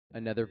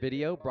Another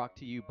video brought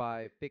to you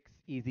by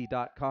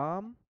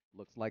Fixez.com.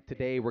 Looks like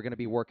today we're going to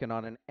be working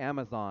on an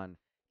Amazon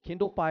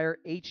Kindle Fire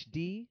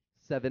HD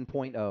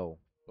 7.0.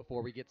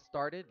 Before we get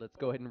started, let's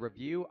go ahead and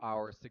review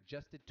our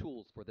suggested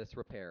tools for this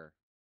repair.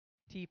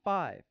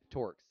 T5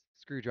 Torx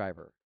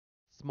screwdriver,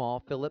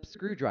 small Phillips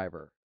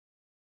screwdriver,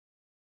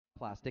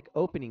 plastic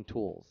opening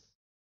tools,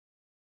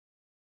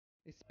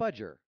 a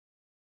spudger,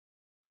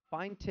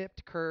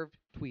 fine-tipped curved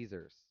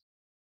tweezers,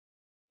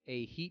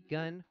 a heat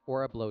gun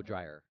or a blow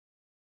dryer.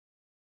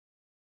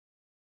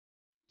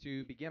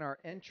 To begin our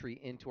entry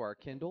into our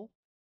Kindle,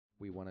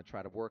 we want to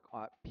try to work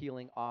on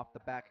peeling off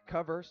the back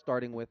cover,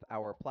 starting with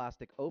our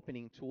plastic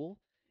opening tool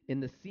in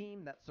the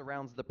seam that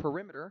surrounds the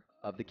perimeter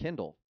of the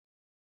Kindle.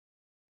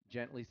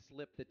 Gently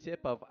slip the tip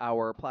of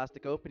our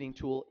plastic opening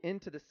tool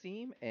into the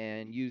seam,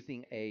 and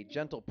using a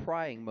gentle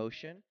prying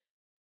motion,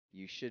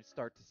 you should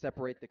start to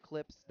separate the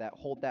clips that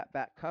hold that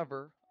back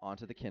cover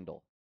onto the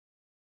Kindle.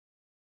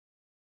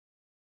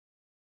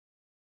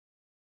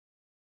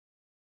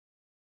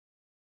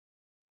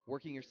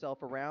 Working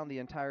yourself around the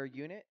entire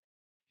unit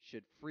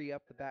should free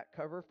up the back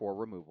cover for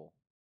removal.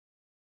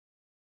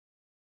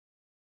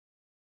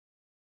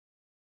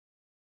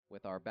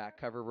 With our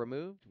back cover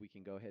removed, we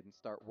can go ahead and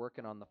start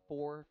working on the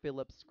 4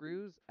 Phillips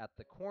screws at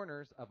the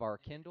corners of our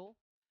Kindle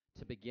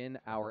to begin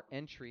our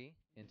entry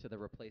into the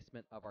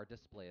replacement of our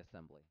display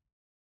assembly.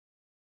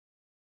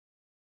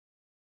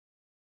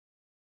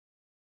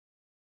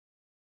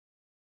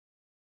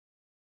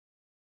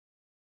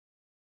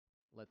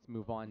 Let's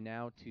move on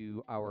now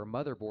to our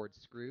motherboard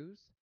screws,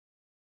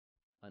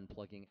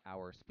 unplugging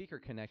our speaker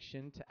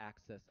connection to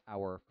access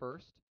our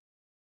first,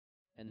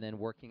 and then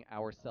working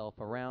ourselves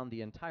around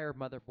the entire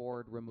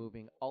motherboard,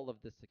 removing all of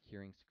the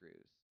securing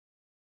screws.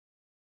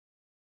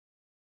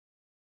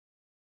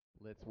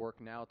 Let's work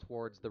now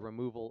towards the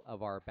removal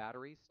of our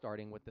batteries,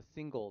 starting with the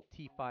single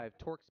T5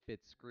 Torx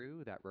bit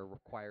screw that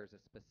requires a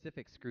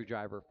specific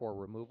screwdriver for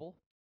removal.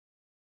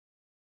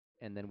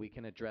 And then we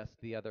can address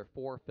the other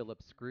 4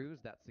 Phillips screws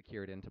that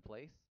secured into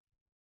place.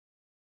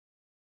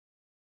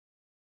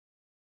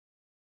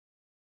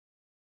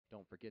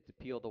 Don't forget to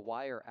peel the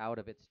wire out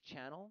of its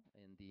channel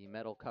in the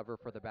metal cover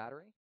for the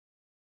battery.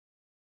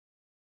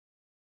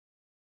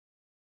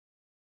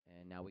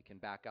 And now we can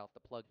back out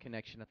the plug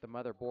connection at the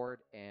motherboard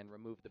and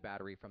remove the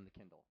battery from the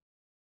Kindle.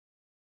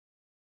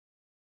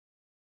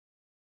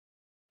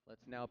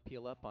 Let's now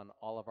peel up on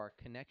all of our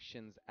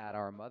connections at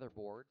our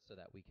motherboard so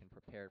that we can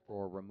prepare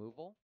for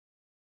removal.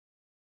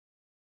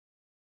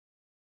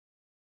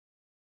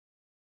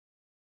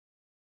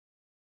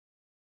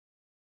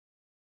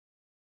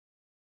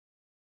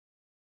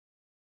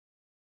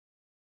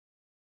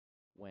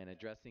 When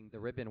addressing the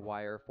ribbon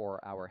wire for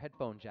our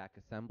headphone jack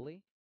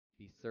assembly,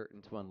 be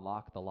certain to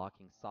unlock the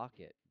locking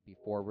socket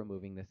before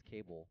removing this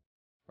cable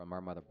from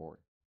our motherboard.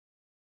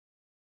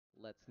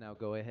 Let's now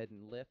go ahead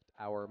and lift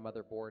our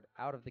motherboard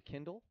out of the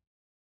Kindle.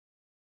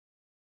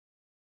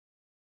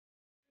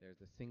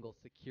 There's a single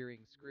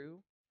securing screw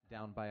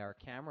down by our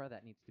camera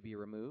that needs to be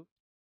removed.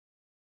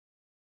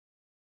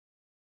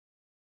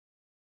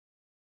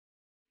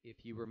 If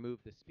you remove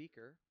the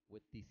speaker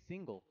with the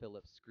single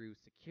Phillips screw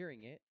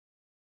securing it,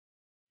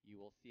 you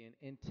will see an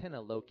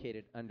antenna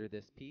located under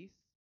this piece.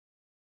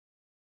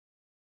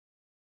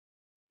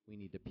 We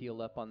need to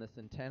peel up on this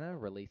antenna,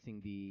 releasing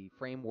the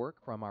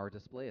framework from our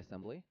display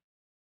assembly.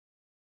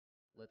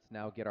 Let's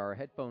now get our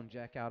headphone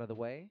jack out of the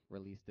way,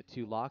 release the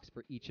 2 locks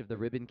for each of the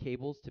ribbon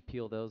cables to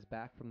peel those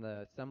back from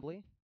the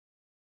assembly.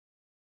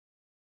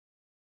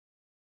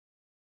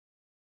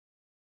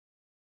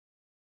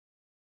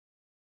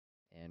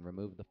 And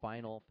remove the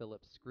final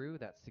Phillips screw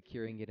that's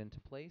securing it into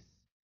place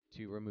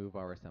to remove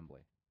our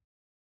assembly.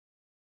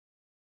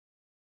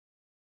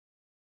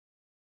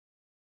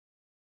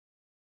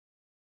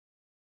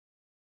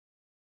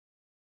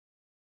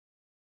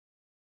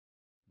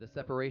 The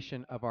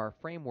separation of our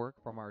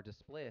framework from our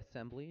display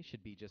assembly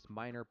should be just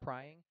minor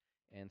prying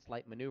and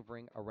slight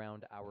maneuvering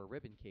around our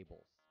ribbon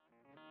cables.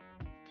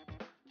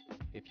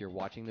 If you're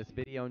watching this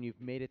video and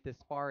you've made it this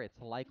far, it's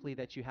likely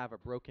that you have a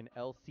broken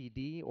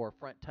LCD or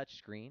front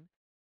touchscreen.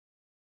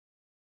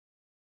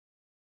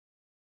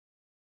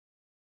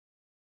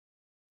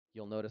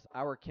 You'll notice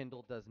our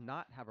Kindle does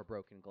not have a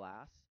broken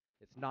glass.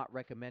 It's not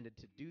recommended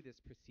to do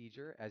this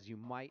procedure as you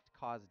might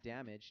cause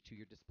damage to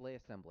your display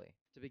assembly.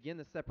 To begin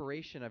the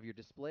separation of your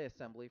display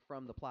assembly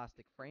from the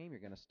plastic frame, you're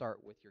going to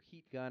start with your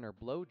heat gun or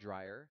blow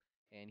dryer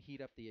and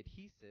heat up the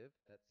adhesive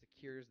that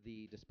secures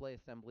the display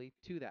assembly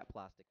to that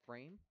plastic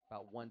frame.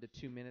 About 1 to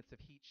 2 minutes of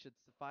heat should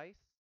suffice.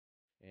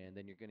 And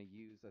then you're going to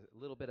use a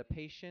little bit of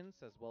patience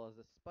as well as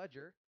a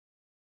spudger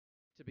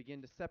to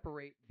begin to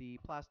separate the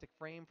plastic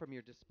frame from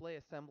your display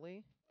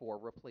assembly for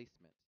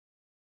replacement.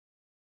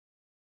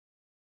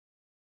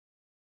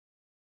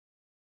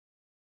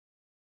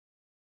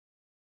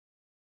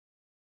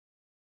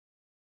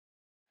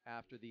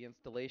 After the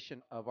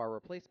installation of our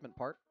replacement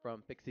part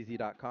from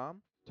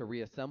Fixez.com, to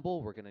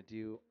reassemble, we're going to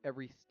do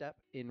every step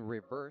in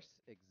reverse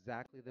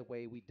exactly the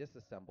way we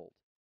disassembled.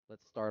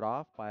 Let's start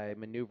off by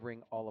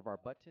maneuvering all of our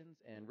buttons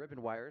and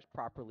ribbon wires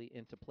properly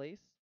into place,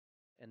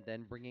 and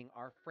then bringing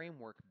our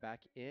framework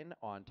back in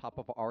on top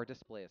of our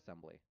display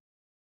assembly.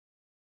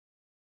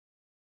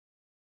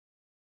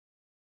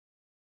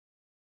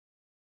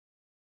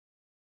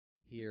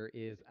 Here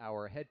is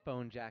our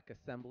headphone jack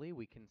assembly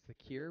we can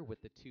secure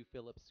with the 2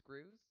 Phillips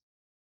screws.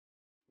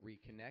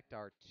 Reconnect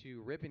our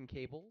 2 ribbon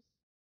cables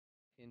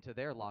into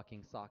their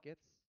locking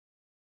sockets.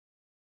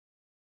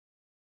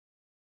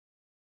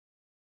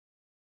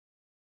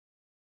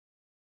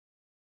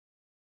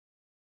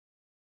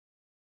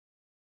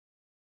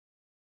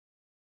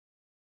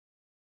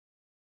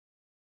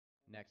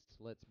 Next,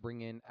 let's bring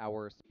in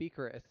our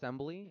speaker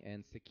assembly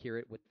and secure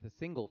it with the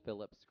single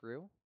Phillips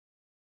screw.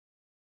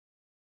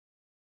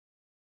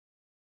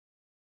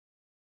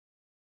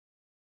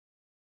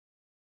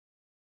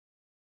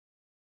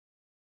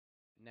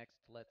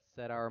 Next, let's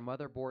set our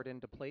motherboard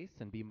into place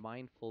and be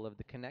mindful of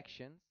the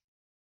connections.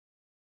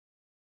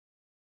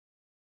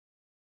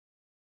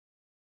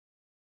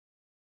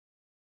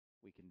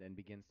 We can then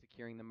begin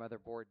securing the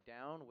motherboard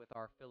down with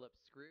our Phillips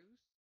screws.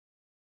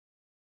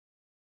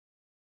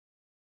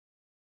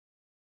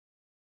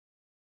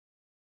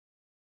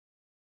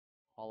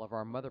 All of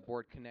our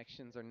motherboard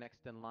connections are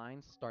next in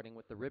line, starting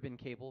with the ribbon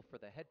cable for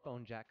the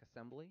headphone jack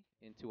assembly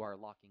into our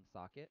locking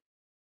socket.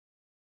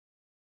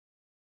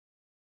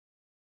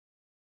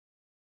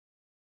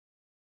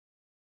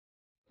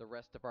 The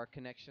rest of our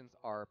connections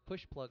are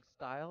push plug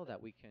style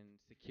that we can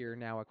secure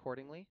now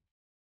accordingly.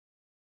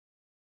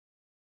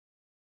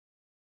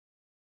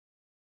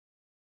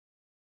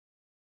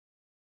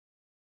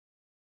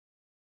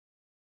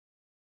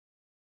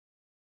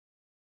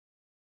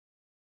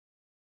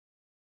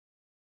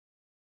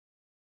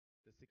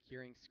 The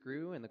securing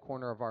screw in the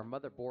corner of our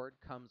motherboard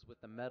comes with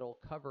a metal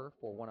cover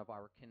for one of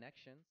our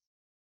connections.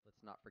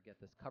 Let's not forget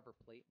this cover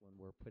plate when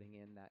we're putting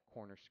in that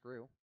corner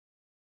screw.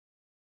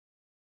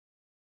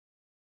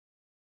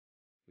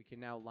 We can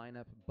now line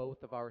up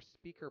both of our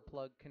speaker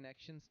plug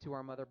connections to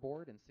our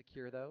motherboard and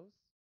secure those.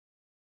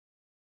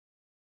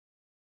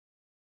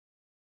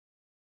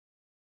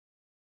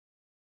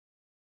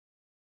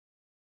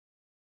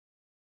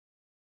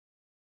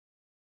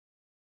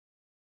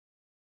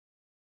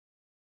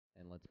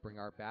 And let's bring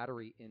our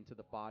battery into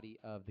the body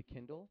of the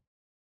Kindle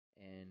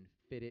and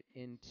fit it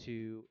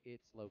into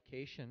its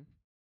location.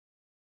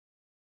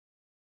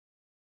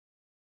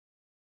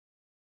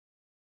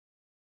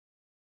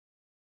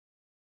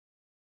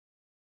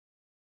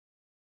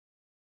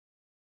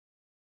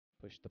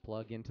 Push the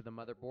plug into the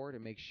motherboard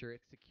and make sure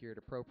it's secured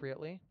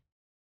appropriately.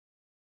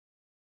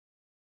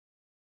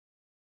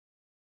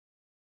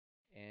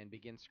 And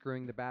begin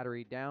screwing the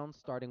battery down,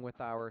 starting with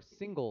our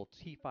single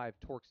T5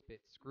 Torx bit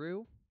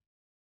screw.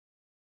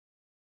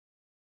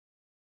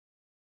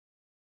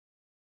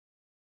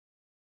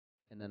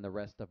 And then the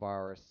rest of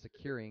our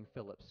securing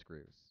Phillips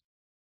screws.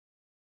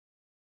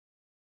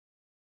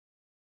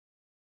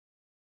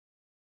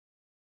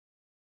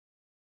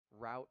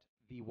 Route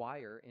the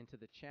wire into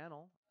the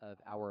channel of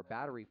our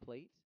battery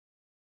plate.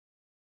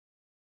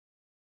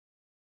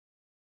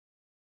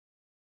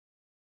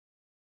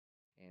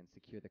 And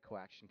secure the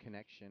coaxial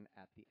connection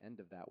at the end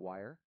of that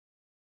wire.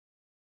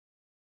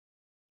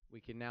 We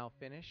can now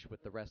finish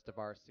with the rest of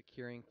our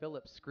securing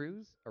Phillips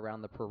screws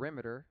around the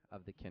perimeter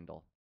of the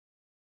Kindle.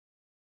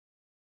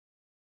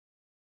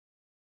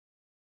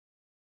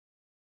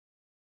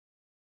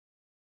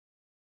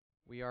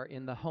 We are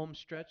in the home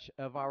stretch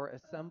of our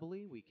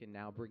assembly. We can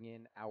now bring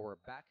in our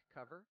back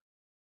cover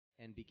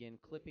and begin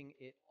clipping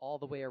it all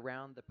the way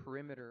around the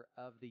perimeter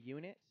of the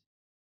unit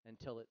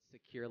until it's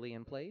securely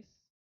in place.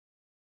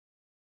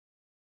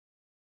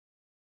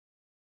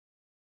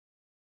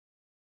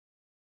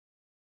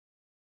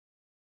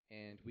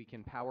 And we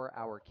can power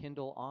our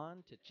Kindle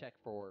on to check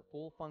for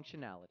full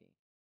functionality.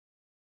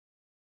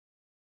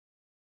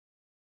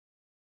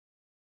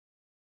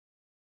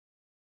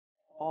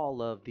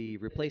 All of the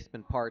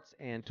replacement parts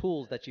and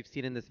tools that you've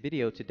seen in this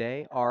video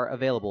today are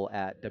available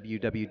at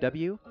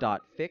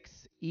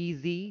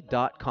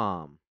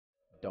www.fixez.com.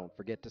 Don't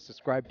forget to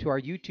subscribe to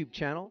our YouTube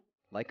channel,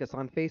 like us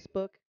on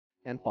Facebook,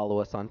 and follow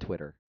us on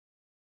Twitter.